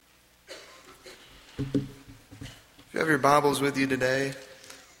If you have your Bibles with you today,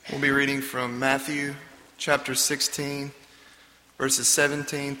 we'll be reading from Matthew chapter 16, verses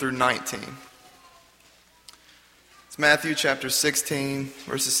 17 through 19. It's Matthew chapter 16,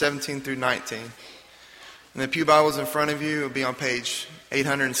 verses 17 through 19. And the pew Bibles in front of you will be on page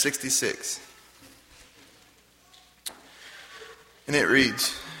 866. And it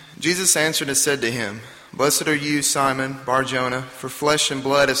reads, Jesus answered and said to him, Blessed are you, Simon Bar-Jonah, for flesh and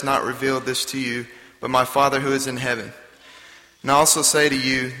blood has not revealed this to you, but my Father who is in heaven. And I also say to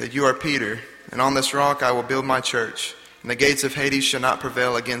you that you are Peter, and on this rock I will build my church, and the gates of Hades shall not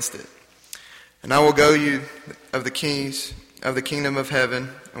prevail against it. And I will go you of the keys of the kingdom of heaven,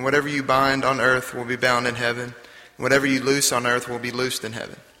 and whatever you bind on earth will be bound in heaven, and whatever you loose on earth will be loosed in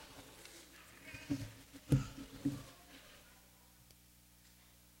heaven.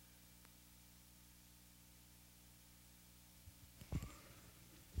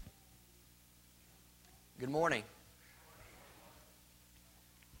 Good morning.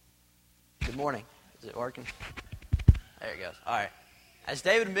 Good morning. Is it working? There it goes. All right. As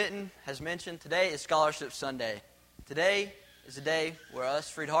David Mitten has mentioned, today is Scholarship Sunday. Today is a day where us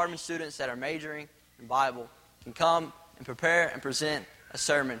Freed-Hardeman students that are majoring in Bible can come and prepare and present a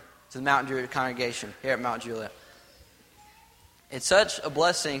sermon to the Mount Juliet congregation here at Mount Juliet. It's such a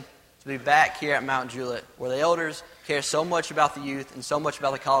blessing to be back here at Mount Juliet, where the elders care so much about the youth and so much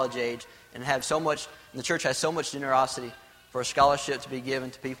about the college age, and have so much. And the church has so much generosity for a scholarship to be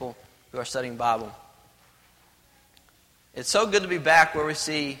given to people who are studying Bible. It's so good to be back where we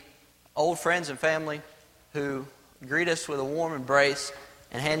see old friends and family who greet us with a warm embrace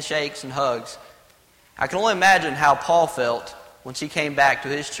and handshakes and hugs. I can only imagine how Paul felt when he came back to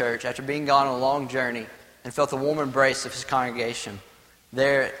his church after being gone on a long journey and felt the warm embrace of his congregation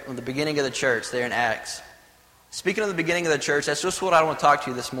there at the beginning of the church, there in Acts. Speaking of the beginning of the church, that's just what I want to talk to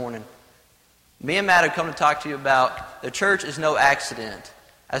you this morning. Me and Matt have come to talk to you about the church is no accident.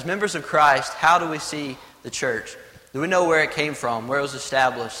 As members of Christ, how do we see the church? Do we know where it came from, where it was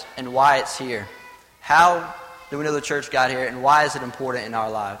established, and why it's here? How do we know the church got here, and why is it important in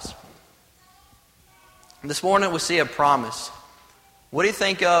our lives? This morning we see a promise. What do you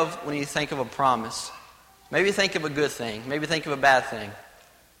think of when you think of a promise? Maybe think of a good thing. Maybe think of a bad thing.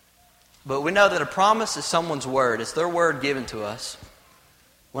 But we know that a promise is someone's word. It's their word given to us.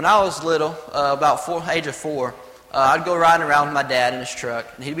 When I was little, age of 4, I'd go riding around with my dad in his truck,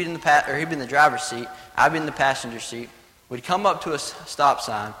 and he'd be in the driver's seat, I'd be in the passenger seat. We'd come up to a stop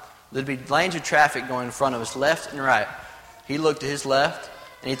sign. There'd be lanes of traffic going in front of us, left and right. He'd look to his left,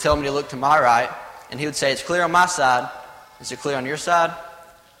 and he'd tell me to look to my right, and he would say, "It's clear on my side." Is it clear on your side?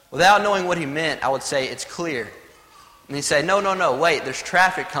 Without knowing what he meant, I would say, "It's clear." And he'd say, No, wait, there's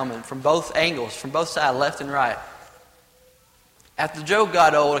traffic coming from both angles, from both sides, left and right. After the joke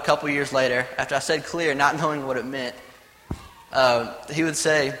got old a couple years later, after I said clear, not knowing what it meant, he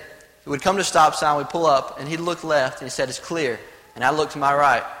would come to a stop sign, we'd pull up, and he'd look left, and he said, "It's clear." And I'd look to my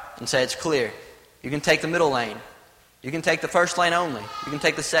right and say, "It's clear. You can take the middle lane. You can take the first lane only. You can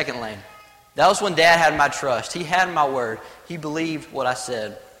take the second lane." That was when Dad had my trust. He had my word. He believed what I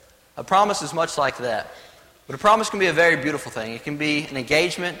said. A promise is much like that. But a promise can be a very beautiful thing. It can be an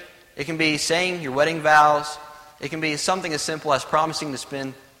engagement. It can be saying your wedding vows. It can be something as simple as promising to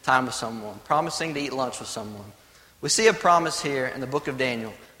spend time with someone, promising to eat lunch with someone. We see a promise here in the book of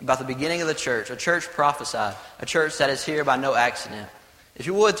Daniel about the beginning of the church, a church prophesied, a church that is here by no accident. If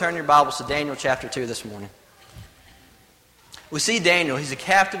you would, turn your Bibles to Daniel chapter 2 this morning. We see Daniel, he's a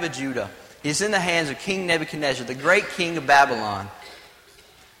captive of Judah. He's in the hands of King Nebuchadnezzar, the great king of Babylon.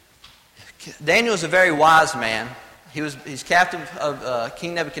 Daniel is a very wise man. He's captive of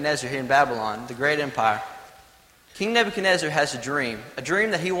King Nebuchadnezzar here in Babylon, the great empire. King Nebuchadnezzar has a dream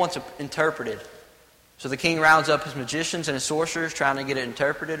that he wants interpreted. So the king rounds up his magicians and his sorcerers trying to get it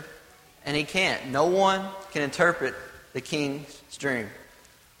interpreted, and he can't. No one can interpret the king's dream.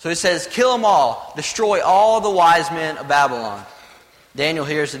 So he says, "Kill them all, destroy all the wise men of Babylon." Daniel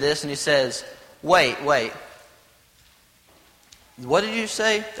hears of this and he says, Wait. What did you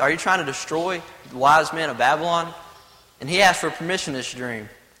say? Are you trying to destroy the wise men of Babylon? And he asks for permission to this dream.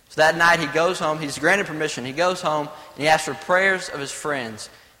 So that night he goes home, he's granted permission, he goes home and he asks for prayers of his friends.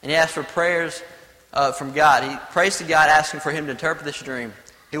 And he asks for prayers from God. He prays to God asking for him to interpret this dream.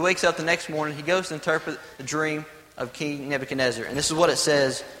 He wakes up the next morning, he goes to interpret the dream of King Nebuchadnezzar. And this is what it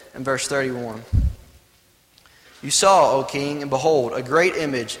says in verse 31. "You saw, O king, and behold, a great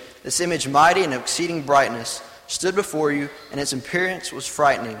image, this image mighty and of exceeding brightness, stood before you, and its appearance was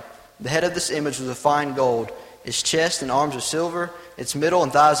frightening. The head of this image was of fine gold, its chest and arms of silver, its middle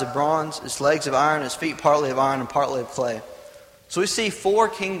and thighs of bronze, its legs of iron, its feet partly of iron and partly of clay." So we see 4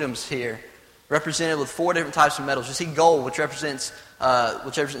 kingdoms here represented with 4 different types of metals. We see gold, which represents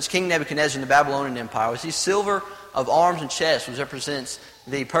King Nebuchadnezzar in the Babylonian Empire. We see silver of arms and chest, which represents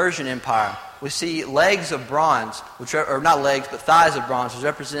the Persian Empire. We see legs of bronze, or not legs, but thighs of bronze, which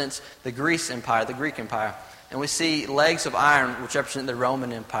represents the Greece Empire, the Greek Empire. And we see legs of iron, which represent the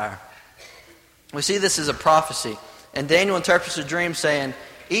Roman Empire. We see this as a prophecy. And Daniel interprets a dream saying,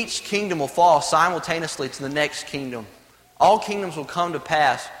 each kingdom will fall simultaneously to the next kingdom. All kingdoms will come to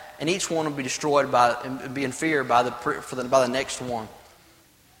pass, and each one will be destroyed and be inferior by the next one.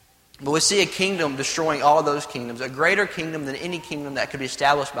 But we see a kingdom destroying all those kingdoms, a greater kingdom than any kingdom that could be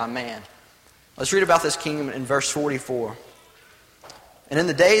established by man. Let's read about this kingdom in verse 44. And in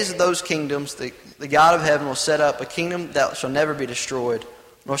the days of those kingdoms, the God of heaven will set up a kingdom that shall never be destroyed,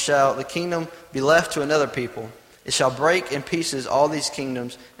 nor shall the kingdom be left to another people. It shall break in pieces all these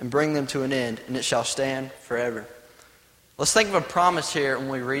kingdoms and bring them to an end, and it shall stand forever. Let's think of a promise here when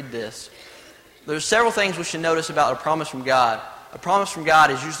we read this. There's several things we should notice about a promise from God. A promise from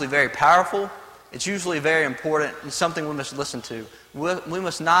God is usually very powerful. It's usually very important. It's something we must listen to. We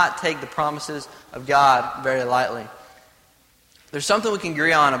must not take the promises of God very lightly. There's something we can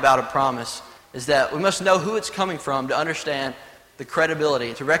agree on about a promise, is that we must know who it's coming from to understand the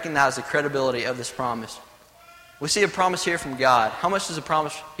credibility, to recognize the credibility of this promise. We see a promise here from God. How much does a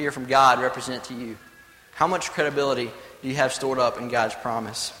promise here from God represent to you? How much credibility do you have stored up in God's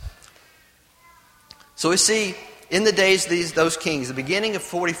promise? So we see in the days of those kings, the beginning of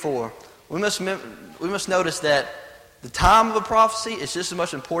 44, we must notice that the time of a prophecy is just as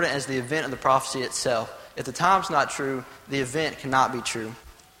much important as the event of the prophecy itself. If the time's not true, the event cannot be true.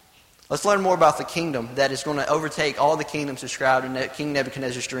 Let's learn more about the kingdom that is going to overtake all the kingdoms described in King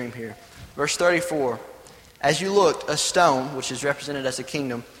Nebuchadnezzar's dream here. Verse 34, as you looked, a stone, which is represented as a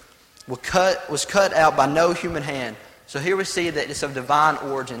kingdom, was cut out by no human hand. So here we see that it's of divine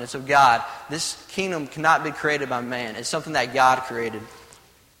origin. It's of God. This kingdom cannot be created by man. It's something that God created.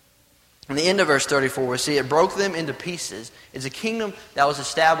 In the end of verse 34, we see it broke them into pieces. It's a kingdom that was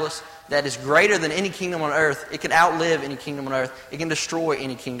established that is greater than any kingdom on earth. It can outlive any kingdom on earth. It can destroy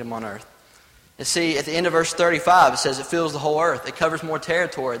any kingdom on earth. And see, at the end of verse 35, it says it fills the whole earth. It covers more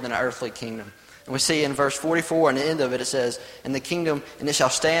territory than an earthly kingdom. And we see in verse 44, and the end of it, it says, and the kingdom, and it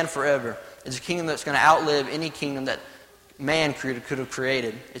shall stand forever. It's a kingdom that's going to outlive any kingdom that man could have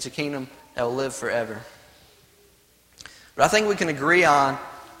created. It's a kingdom that will live forever. But I think we can agree on,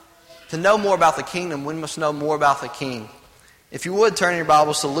 to know more about the kingdom, we must know more about the king. If you would, turn in your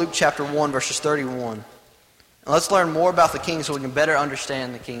Bibles to Luke chapter 1, verses 31. And let's learn more about the king so we can better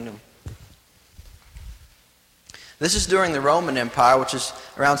understand the kingdom. This is during the Roman Empire, which is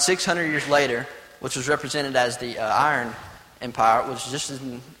around 600 years later, which was represented as the Iron Empire, which is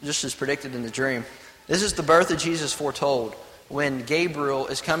just as predicted in the dream. This is the birth of Jesus foretold, when Gabriel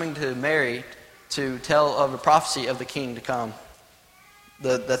is coming to Mary to tell of the prophecy of the king to come,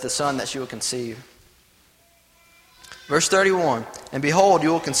 that the son that she will conceive. Verse 31, and behold, you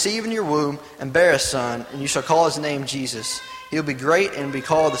will conceive in your womb and bear a son, and you shall call his name Jesus. He will be great and be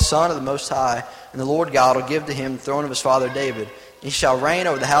called the Son of the Most High, and the Lord God will give to him the throne of his father David. And he shall reign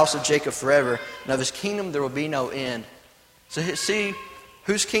over the house of Jacob forever, and of his kingdom there will be no end. So see,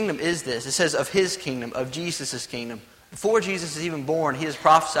 whose kingdom is this? It says of his kingdom, of Jesus' kingdom. Before Jesus is even born, he is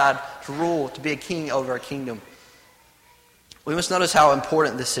prophesied to rule, to be a king over a kingdom. We must notice how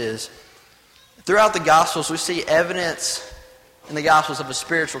important this is. Throughout the Gospels, we see evidence in the Gospels of a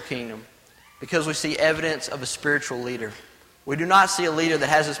spiritual kingdom, because we see evidence of a spiritual leader. We do not see a leader that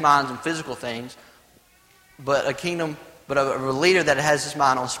has his mind on physical things, but a leader that has his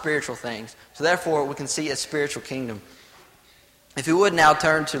mind on spiritual things. So therefore, we can see a spiritual kingdom. If you would now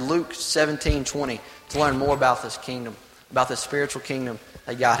turn to Luke 17:20 to learn more about this kingdom, about this spiritual kingdom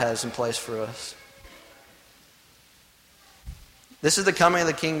that God has in place for us. This is the coming of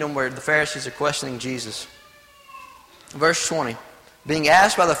the kingdom where the Pharisees are questioning Jesus. Verse 20. Being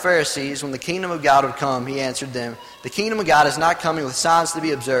asked by the Pharisees when the kingdom of God would come, he answered them, the kingdom of God is not coming with signs to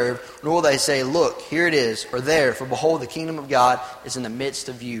be observed, nor will they say, look, here it is, or there, for behold, the kingdom of God is in the midst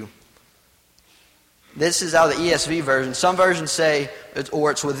of you. This is out of the ESV version. Some versions say,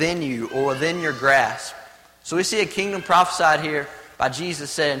 or it's within you, or within your grasp. So we see a kingdom prophesied here by Jesus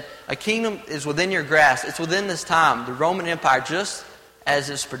saying, a kingdom is within your grasp. It's within this time. The Roman Empire, just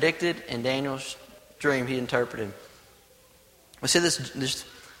as is predicted in Daniel's dream he interpreted. We see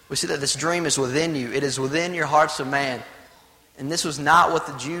that this dream is within you. It is within your hearts of man. And this was not what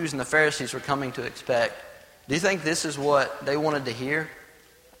the Jews and the Pharisees were coming to expect. Do you think this is what they wanted to hear?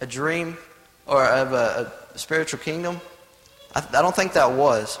 A dream or of a spiritual kingdom? I don't think that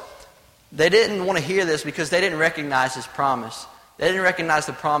was. They didn't want to hear this because they didn't recognize his promise. They didn't recognize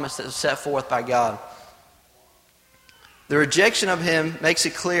the promise that was set forth by God. The rejection of him makes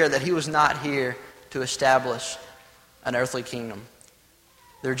it clear that he was not here to establish an earthly kingdom.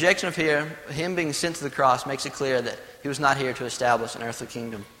 The rejection of him being sent to the cross, makes it clear that he was not here to establish an earthly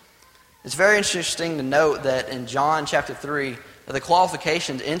kingdom. It's very interesting to note that in John chapter 3, that the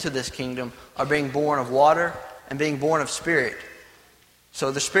qualifications into this kingdom are being born of water and being born of spirit.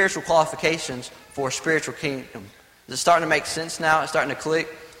 So the spiritual qualifications for a spiritual kingdom. Is it starting to make sense now? It's starting to click?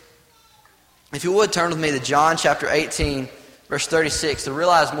 If you would, turn with me to John chapter 18, verse 36, to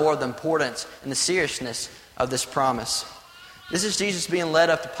realize more of the importance and the seriousness of this promise. This is Jesus being led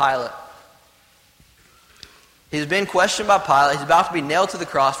up to Pilate. He's been questioned by Pilate. He's about to be nailed to the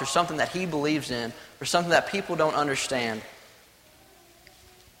cross for something that he believes in, for something that people don't understand.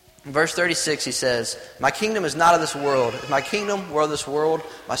 In verse 36 he says, "My kingdom is not of this world. If my kingdom were of this world,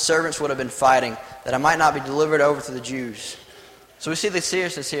 my servants would have been fighting, that I might not be delivered over to the Jews." So we see the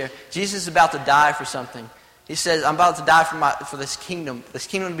seriousness here. Jesus is about to die for something. He says, I'm about to die for this kingdom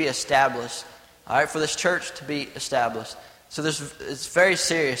to be established. All right, for this church to be established. So it's very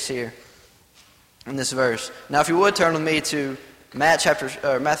serious here in this verse. Now if you would turn with me to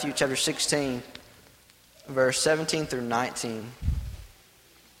Matthew chapter 16, verse 17 through 19.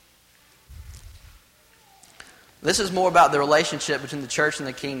 This is more about the relationship between the church and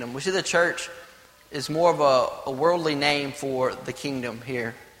the kingdom. We see the church is more of a worldly name for the kingdom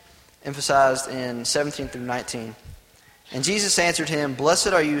here, emphasized in 17 through 19. "And Jesus answered him, 'Blessed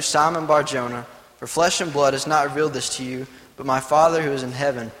are you, Simon Bar-Jonah, for flesh and blood has not revealed this to you, but my Father who is in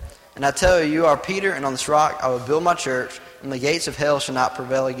heaven. And I tell you, you are Peter, and on this rock I will build my church, and the gates of hell shall not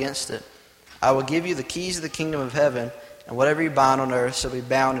prevail against it. I will give you the keys of the kingdom of heaven, and whatever you bind on earth shall be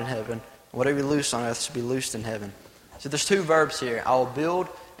bound in heaven, and whatever you loose on earth shall be loosed in heaven.'" So there's two verbs here. I will build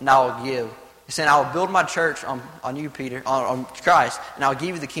and I will give. He's saying, I will build my church on you, Peter, on Christ, and I will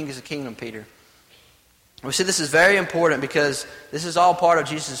give you the keys of the kingdom, Peter. We see this is very important because this is all part of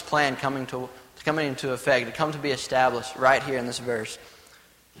Jesus' plan coming into effect, to come to be established right here in this verse.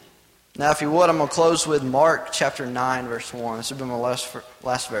 Now, if you would, I'm going to close with Mark chapter 9, verse 1. This will be my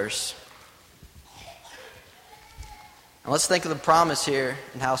last verse. And let's think of the promise here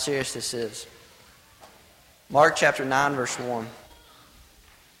and how serious this is. Mark chapter 9, verse 1.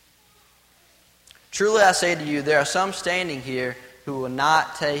 "Truly I say to you, there are some standing here who will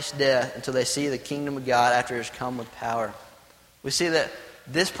not taste death until they see the kingdom of God after it has come with power." We see that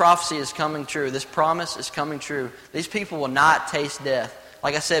this prophecy is coming true. This promise is coming true. These people will not taste death.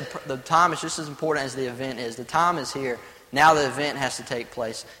 Like I said, the time is just as important as the event is. The time is here. Now the event has to take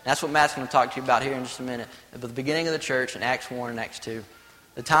place. And that's what Matt's going to talk to you about here in just a minute. At the beginning of the church in Acts 1 and Acts 2.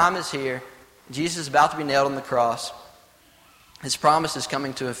 The time is here. Jesus is about to be nailed on the cross. His promise is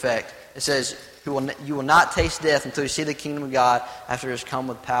coming to effect. It says, you will not taste death until you see the kingdom of God after it has come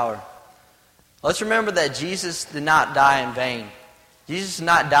with power. Let's remember that Jesus did not die in vain. Jesus did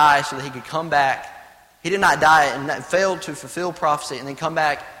not die so that he could come back. He did not die and failed to fulfill prophecy and then come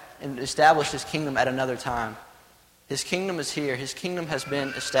back and establish his kingdom at another time. His kingdom is here. His kingdom has been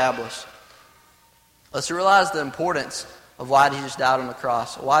established. Let's realize the importance of why Jesus died on the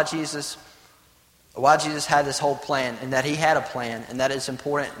cross, why Jesus had this whole plan, and that he had a plan, and that is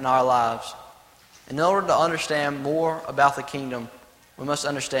important in our lives. In order to understand more about the kingdom, we must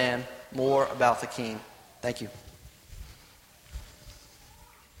understand more about the King. Thank you.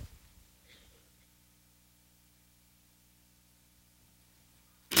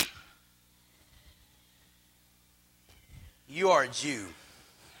 You are a Jew,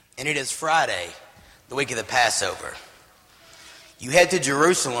 and it is Friday, the week of the Passover. You head to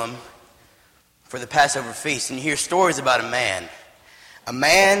Jerusalem for the Passover feast, and you hear stories about a man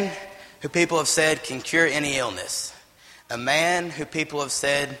who people have said can cure any illness, a man who people have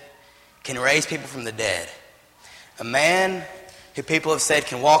said can raise people from the dead, a man who people have said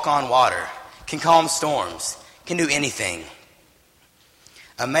can walk on water, can calm storms, can do anything.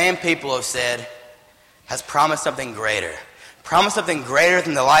 A man people have said has promised something greater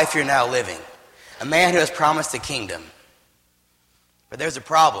than the life you're now living, a man who has promised a kingdom. But there's a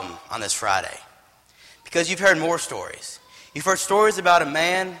problem on this Friday, because you've heard more stories. You've heard stories about a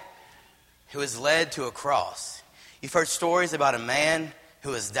man who is led to a cross. You've heard stories about a man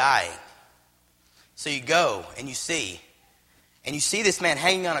who is dying. So you go and you see this man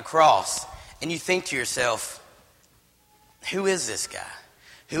hanging on a cross, and you think to yourself, who is this guy?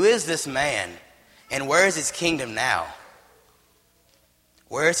 Who is this man? And where is his kingdom now?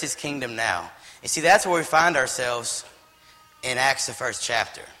 Where is his kingdom now? You see, that's where we find ourselves in Acts, the first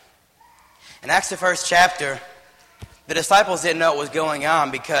chapter. In Acts, the first chapter, the disciples didn't know what was going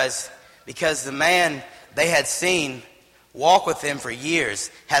on because the man they had seen walked with him for years,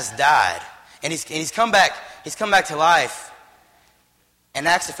 has died. And he's come back to life. In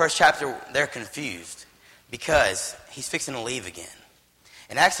Acts, the first chapter, they're confused because he's fixing to leave again.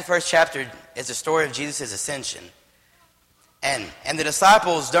 In Acts, the first chapter is the story of Jesus' ascension. And the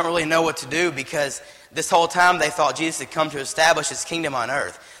disciples don't really know what to do because this whole time they thought Jesus had come to establish his kingdom on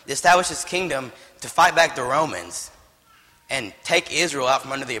earth. To establish his kingdom to fight back the Romans and take Israel out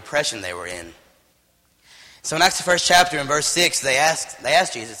from under the oppression they were in. So in Acts, the first chapter, in verse 6, they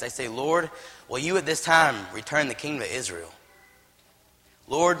ask Jesus, they say, Lord, will you at this time return the kingdom to Israel?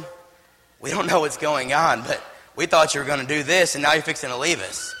 Lord, we don't know what's going on, but we thought you were going to do this, and now you're fixing to leave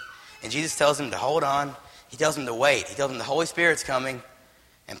us. And Jesus tells them to hold on. He tells them to wait. He tells them the Holy Spirit's coming,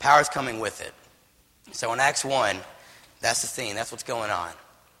 and power's coming with it. So in Acts 1, that's the scene. That's what's going on.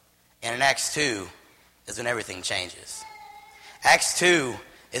 And in Acts 2 is when everything changes. Acts 2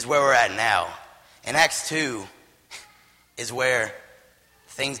 is where we're at now. And Acts 2 is where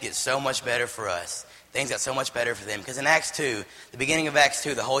things get so much better for us. Things got so much better for them. Because in Acts 2, the beginning of Acts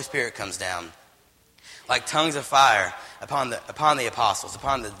 2, the Holy Spirit comes down like tongues of fire upon the apostles,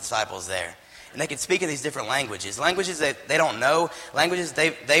 upon the disciples there. And they can speak in these different languages that they don't know, languages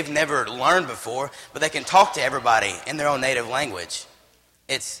they've never learned before, but they can talk to everybody in their own native language.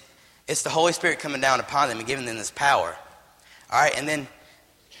 It's the Holy Spirit coming down upon them and giving them this power. All right, and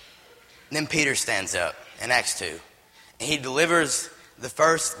then Peter stands up in Acts 2, and he delivers the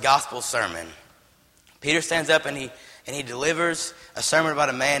first gospel sermon. Peter stands up and he delivers a sermon about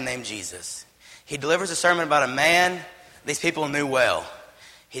a man named Jesus. He delivers a sermon about a man these people knew well.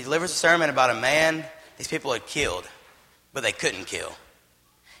 He delivers a sermon about a man these people had killed, but they couldn't kill.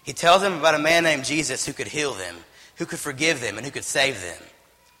 He tells them about a man named Jesus who could heal them, who could forgive them, and who could save them.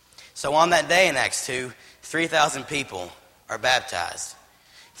 So on that day in Acts 2, 3,000 people are baptized.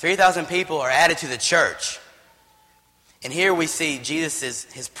 3,000 people are added to the church. And here we see Jesus'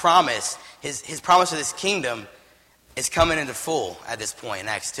 his promise, his promise of this kingdom is coming into full at this point in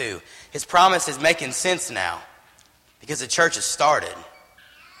Acts 2. His promise is making sense now because the church has started.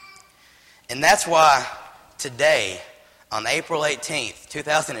 And that's why today, on April 18th,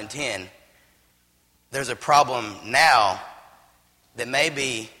 2010, there's a problem now that may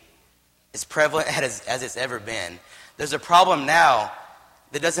be as prevalent as it's ever been. There's a problem now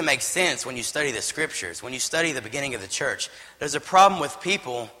that doesn't make sense when you study the scriptures, when you study the beginning of the church. There's a problem with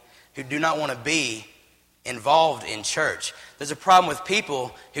people who do not want to be involved in church. There's a problem with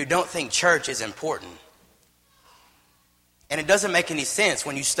people who don't think church is important. And it doesn't make any sense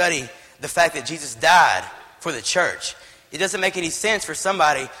when you study the fact that Jesus died for the church. It doesn't make any sense for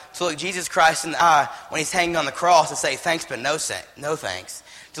somebody to look Jesus Christ in the eye when he's hanging on the cross and say, thanks, but no thanks.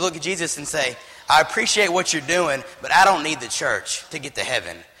 To look at Jesus and say, I appreciate what you're doing, but I don't need the church to get to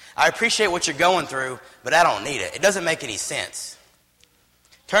heaven. I appreciate what you're going through, but I don't need it. It doesn't make any sense.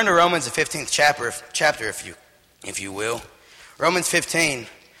 Turn to Romans, the 15th chapter if you will. Romans 15,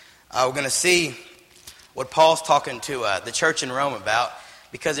 we're going to see what Paul's talking to the church in Rome about.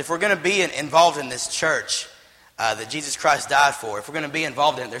 Because if we're going to be involved in this church that Jesus Christ died for, if we're going to be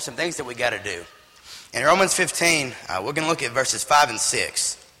involved in it, there's some things that we got to do. In Romans 15, we're going to look at verses 5 and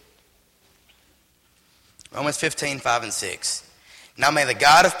 6. Romans 15, 5 and 6. Now may the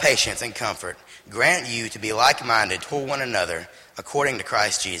God of patience and comfort grant you to be like-minded toward one another according to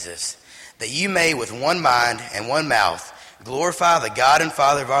Christ Jesus, that you may with one mind and one mouth glorify the God and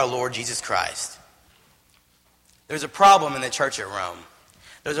Father of our Lord Jesus Christ. There's a problem in the church at Rome.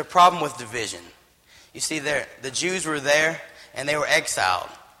 There's a problem with division. You see, the Jews were there, and they were exiled.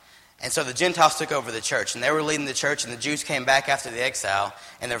 And so the Gentiles took over the church, and they were leading the church, and the Jews came back after the exile,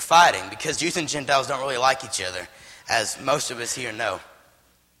 and they're fighting, because Jews and Gentiles don't really like each other, as most of us here know.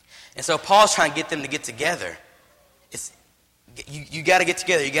 And so Paul's trying to get them to get together. You got to get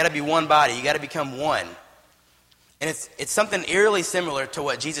together. You got to be one body. You got to become one. And it's something eerily similar to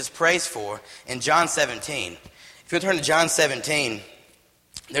what Jesus prays for in John 17. If you turn to John 17,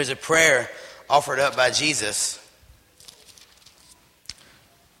 there's a prayer offered up by Jesus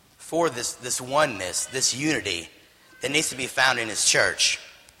for this oneness, this unity that needs to be found in his church.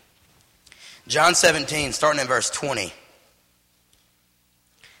 John 17, starting in verse 20.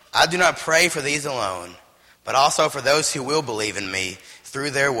 I do not pray for these alone, but also for those who will believe in me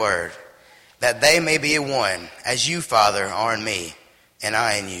through their word, that they may be one, as you, Father, are in me, and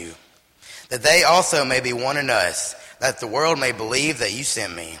I in you. That they also may be one in us, that the world may believe that you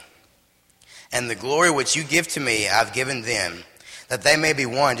sent me. And the glory which you give to me, I've given them, that they may be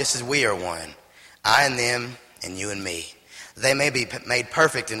one just as we are one, I and them, and you and me. That they may be made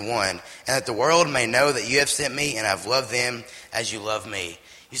perfect in one, and that the world may know that you have sent me, and I've loved them as you love me.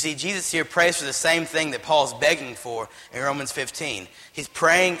 You see, Jesus here prays for the same thing that Paul's begging for in Romans 15. He's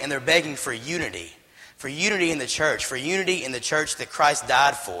praying and they're begging for unity in the church that Christ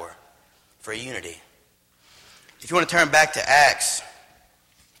died for unity. If you want to turn back to Acts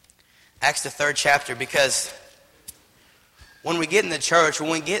the 3rd chapter, because when we get in the church,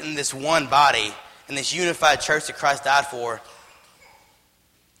 when we get in this one body, in this unified church that Christ died for,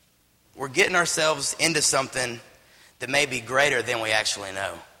 we're getting ourselves into something that may be greater than we actually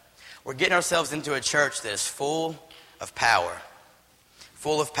know. We're getting ourselves into a church that is full of power.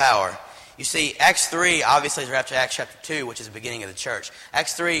 Full of power. You see, Acts 3 obviously is right after Acts chapter 2, which is the beginning of the church.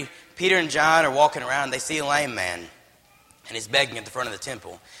 Acts 3, Peter and John are walking around and they see a lame man. And he's begging at the front of the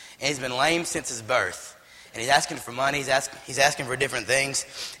temple. And he's been lame since his birth. And he's asking for money, he's asking for different things.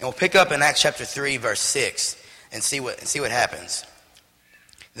 And we'll pick up in Acts chapter 3, verse 6, and see what happens.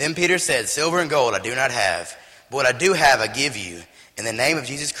 Then Peter said, "Silver and gold I do not have, but what I do have I give you. In the name of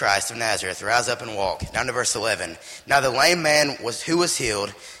Jesus Christ of Nazareth, rise up and walk." Down to verse 11. Now the lame man who was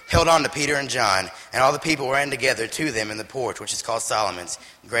healed held on to Peter and John, and all the people ran together to them in the porch, which is called Solomon's,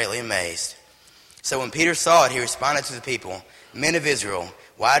 greatly amazed. So when Peter saw it, he responded to the people, "Men of Israel,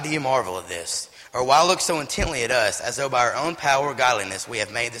 why do you marvel at this? Or why look so intently at us, as though by our own power or godliness we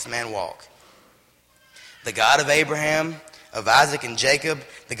have made this man walk? The God of Abraham, of Isaac and Jacob,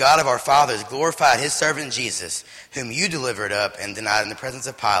 the God of our fathers, glorified his servant Jesus, whom you delivered up and denied in the presence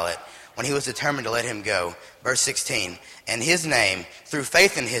of Pilate, when he was determined to let him go." Verse 16, "And his name, through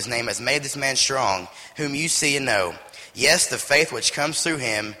faith in his name, has made this man strong, whom you see and know. Yes, the faith which comes through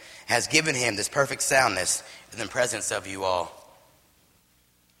him has given him this perfect soundness in the presence of you all."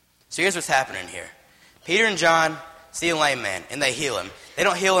 So here's what's happening here. Peter and John see a lame man, and they heal him. They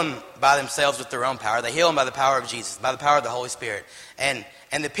don't heal him by themselves with their own power. They heal him by the power of Jesus, by the power of the Holy Spirit. And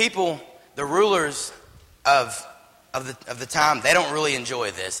the people, the rulers of the time, they don't really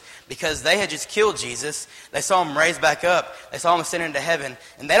enjoy this, because they had just killed Jesus. They saw him raised back up. They saw him ascend into heaven.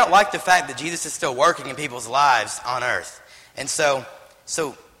 And they don't like the fact that Jesus is still working in people's lives on earth. And so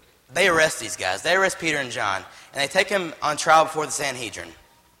they arrest these guys. They arrest Peter and John, and they take him on trial before the Sanhedrin.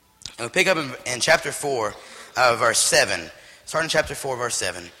 And we pick up in chapter 4, verse 7. Starting in chapter 4, verse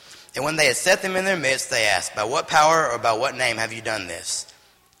 7. "And when they had set them in their midst, they asked, 'By what power or by what name have you done this?'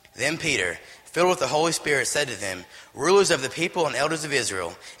 Then Peter, filled with the Holy Spirit, said to them, 'Rulers of the people and elders of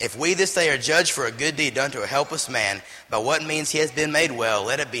Israel, if we this day are judged for a good deed done to a helpless man, by what means he has been made well,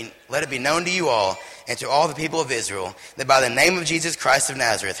 let it be known to you all and to all the people of Israel, that by the name of Jesus Christ of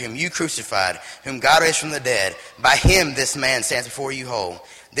Nazareth, whom you crucified, whom God raised from the dead, by him this man stands before you whole.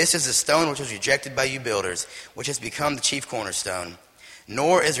 This is the stone which was rejected by you builders, which has become the chief cornerstone.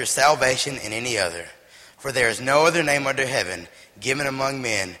 Nor is there salvation in any other, for there is no other name under heaven given among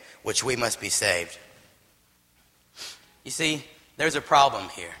men which we must be saved.'" You see, there's a problem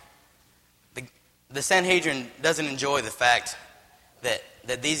here. The Sanhedrin doesn't enjoy the fact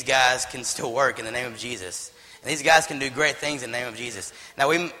that these guys can still work in the name of Jesus. And these guys can do great things in the name of Jesus.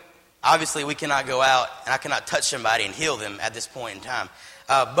 Now, obviously we cannot go out, and I cannot touch somebody and heal them at this point in time.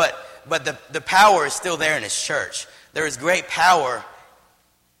 But the power is still there in his church. There is great power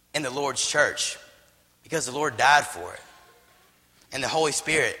in the Lord's church because the Lord died for it. And the Holy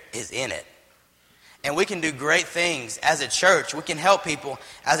Spirit is in it. And we can do great things as a church. We can help people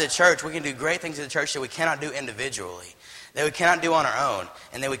as a church. We can do great things as a church that we cannot do individually, that we cannot do on our own,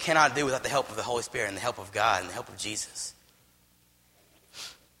 and that we cannot do without the help of the Holy Spirit and the help of God and the help of Jesus.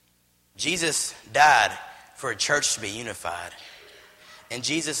 Jesus died for a church to be unified. And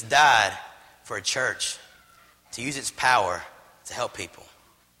Jesus died for a church to use its power to help people.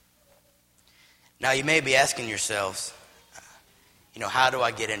 Now, you may be asking yourselves, how do I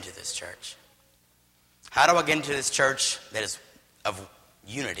get into this church? How do I get into this church that is of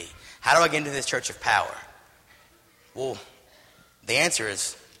unity? How do I get into this church of power? Well, the answer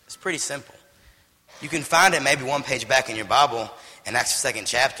is pretty simple. You can find it maybe one page back in your Bible in Acts 2nd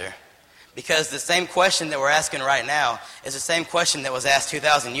chapter. Because the same question that we're asking right now is the same question that was asked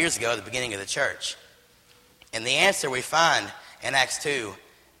 2,000 years ago at the beginning of the church. And the answer we find in Acts 2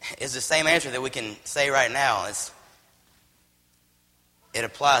 is the same answer that we can say right now. It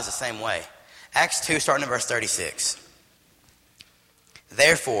applies the same way. Acts 2, starting in verse 36.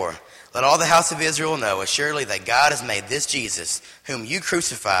 "Therefore, let all the house of Israel know assuredly that God has made this Jesus, whom you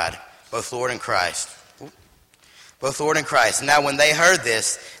crucified, both Lord and Christ." Now when they heard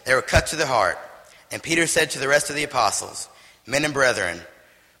this, they were cut to the heart. And Peter said to the rest of the apostles, "Men and brethren,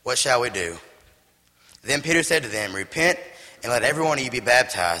 what shall we do?" Then Peter said to them, "Repent, and let every one of you be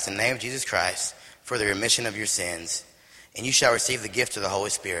baptized in the name of Jesus Christ for the remission of your sins, and you shall receive the gift of the Holy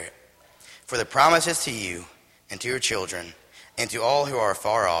Spirit. For the promise is to you and to your children, and to all who are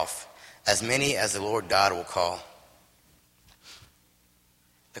far off, as many as the Lord God will call.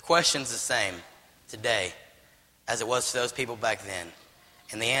 The question's the same today as it was to those people back then,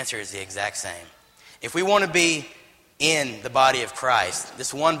 and the answer is the exact same. If we want to be in the body of Christ,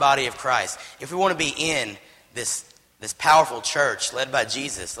 this one body of Christ, if we want to be in this powerful church led by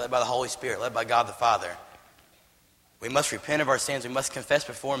Jesus, led by the Holy Spirit, led by God the Father, we must repent of our sins. We must confess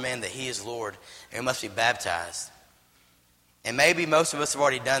before men that he is Lord, and we must be baptized. And maybe most of us have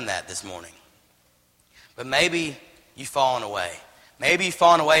already done that this morning. But maybe you've fallen away. Maybe you've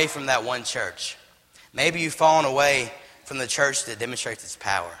fallen away from that one church. Maybe you've fallen away from the church that demonstrates its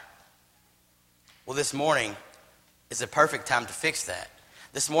power. Well, this morning is a perfect time to fix that.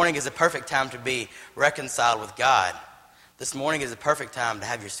 This morning is a perfect time to be reconciled with God. This morning is a perfect time to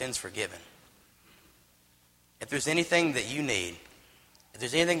have your sins forgiven. If there's anything that you need, if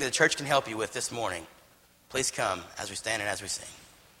there's anything that the church can help you with this morning, please come as we stand and as we sing.